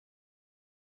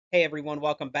Hey everyone,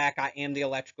 welcome back. I am the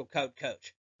Electrical Code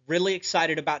Coach. Really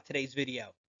excited about today's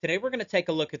video. Today we're going to take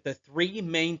a look at the three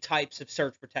main types of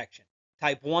surge protection.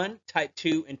 Type 1, Type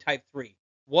 2, and Type 3.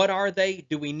 What are they?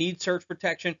 Do we need surge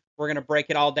protection? We're going to break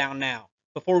it all down now.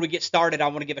 Before we get started, I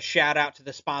want to give a shout out to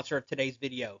the sponsor of today's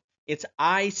video. It's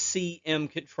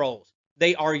ICM Controls.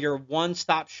 They are your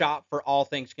one-stop shop for all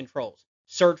things controls.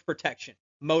 Surge protection,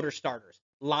 motor starters,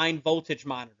 line voltage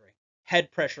monitoring,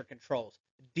 head pressure controls,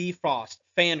 defrost,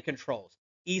 fan controls,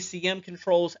 ECM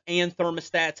controls, and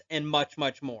thermostats, and much,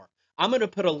 much more. I'm going to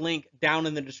put a link down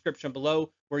in the description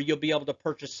below where you'll be able to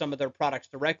purchase some of their products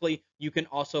directly. You can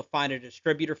also find a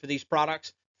distributor for these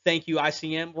products. Thank you,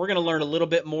 ICM. We're going to learn a little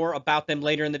bit more about them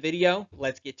later in the video.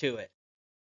 Let's get to it.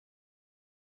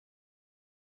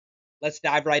 Let's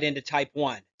dive right into Type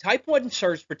 1. Type 1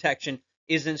 surge protection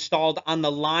is installed on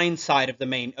the line side of the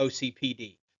main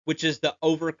OCPD, which is the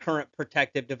overcurrent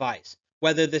protective device.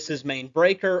 Whether this is main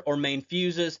breaker or main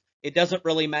fuses, it doesn't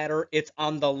really matter. It's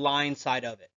on the line side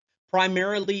of it.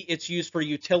 Primarily, it's used for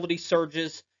utility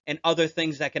surges and other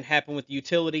things that can happen with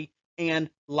utility and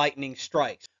lightning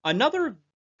strikes. Another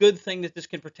good thing that this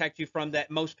can protect you from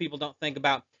that most people don't think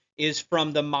about is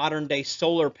from the modern day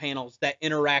solar panels that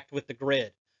interact with the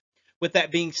grid. With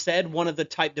that being said, one of the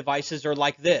type devices are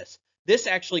like this. This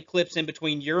actually clips in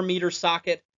between your meter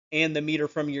socket and the meter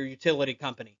from your utility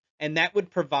company, and that would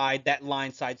provide that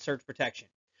line side surge protection.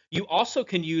 You also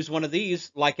can use one of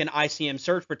these like an ICM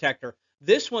surge protector.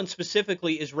 This one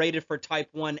specifically is rated for Type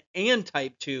 1 and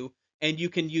Type 2, and you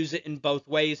can use it in both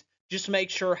ways. Just make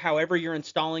sure however you're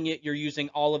installing it, you're using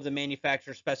all of the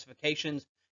manufacturer specifications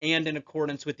and in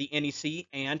accordance with the NEC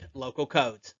and local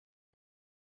codes.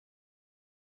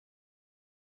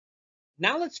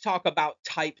 Now let's talk about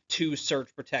Type 2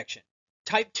 surge protection.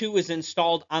 Type 2 is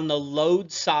installed on the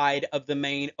load side of the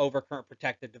main overcurrent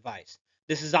protective device.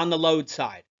 This is on the load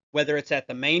side. Whether it's at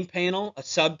the main panel, a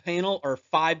sub panel, or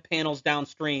 5 panels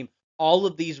downstream, all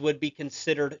of these would be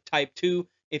considered Type 2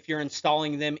 if you're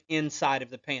installing them inside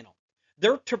of the panel.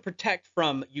 They're to protect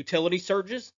from utility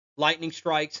surges, lightning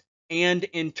strikes, and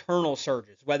internal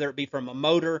surges, whether it be from a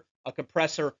motor, a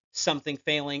compressor, something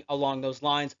failing along those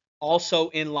lines. Also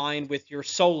in line with your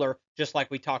solar, just like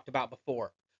we talked about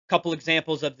before. A couple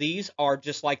examples of these are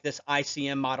just like this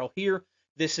ICM model here.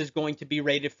 This is going to be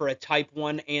rated for a Type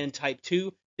 1 and Type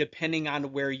 2, depending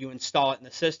on where you install it in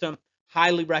the system.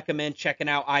 Highly recommend checking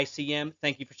out ICM.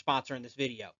 Thank you for sponsoring this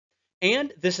video.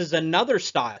 And this is another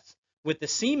style. With the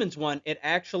Siemens one, it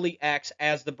actually acts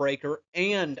as the breaker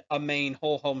and a main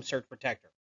whole home surge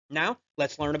protector. Now,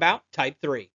 let's learn about Type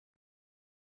 3.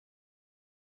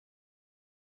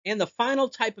 And the final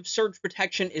type of surge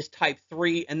protection is Type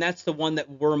 3, and that's the one that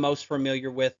we're most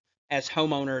familiar with as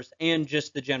homeowners and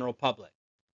just the general public.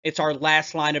 It's our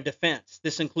last line of defense.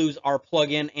 This includes our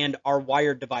plug-in and our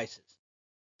wired devices.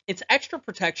 It's extra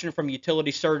protection from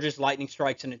utility surges, lightning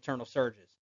strikes, and internal surges.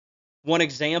 One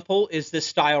example is this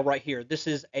style right here. This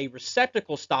is a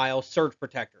receptacle style surge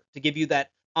protector to give you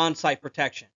that on-site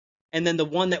protection. And then the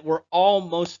one that we're all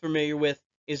most familiar with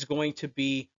is going to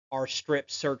be our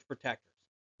strip surge protector.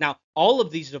 Now, all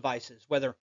of these devices,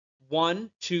 whether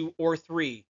 1, 2, or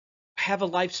 3, have a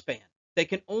lifespan. They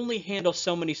can only handle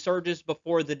so many surges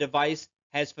before the device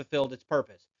has fulfilled its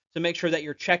purpose. So make sure that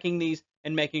you're checking these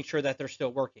and making sure that they're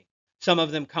still working. Some of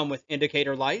them come with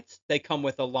indicator lights. They come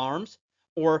with alarms.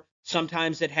 Or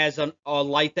sometimes it has a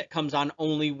light that comes on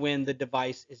only when the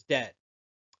device is dead.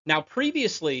 Now,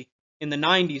 previously, in the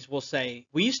 90s, we'll say,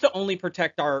 we used to only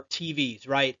protect our TVs,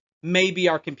 right? Maybe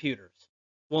our computers.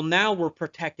 Well, now we're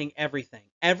protecting everything.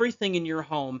 Everything in your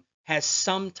home has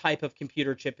some type of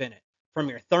computer chip in it, from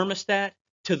your thermostat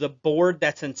to the board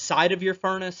that's inside of your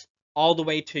furnace, all the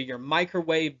way to your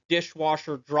microwave,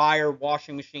 dishwasher, dryer,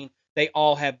 washing machine. They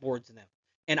all have boards in them.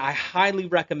 And I highly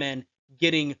recommend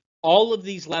getting all of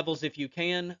these levels if you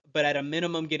can, but at a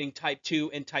minimum getting Type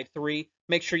 2 and Type 3.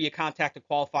 Make sure you contact a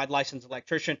qualified licensed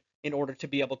electrician in order to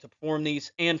be able to perform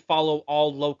these and follow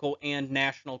all local and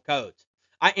national codes.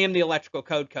 I am the Electrical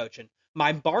Code Coach, and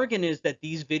my bargain is that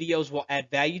these videos will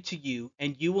add value to you,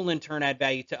 and you will in turn add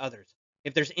value to others.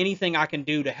 If there's anything I can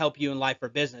do to help you in life or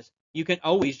business, you can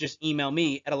always just email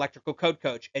me at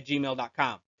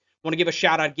electricalcodecoach@gmail.com. I want to give a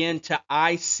shout out again to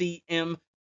ICM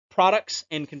Products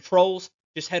and Controls.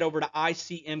 Just head over to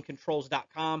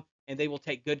icmcontrols.com, and they will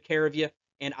take good care of you,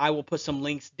 and I will put some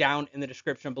links down in the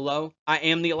description below. I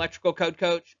am the Electrical Code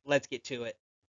Coach. Let's get to it.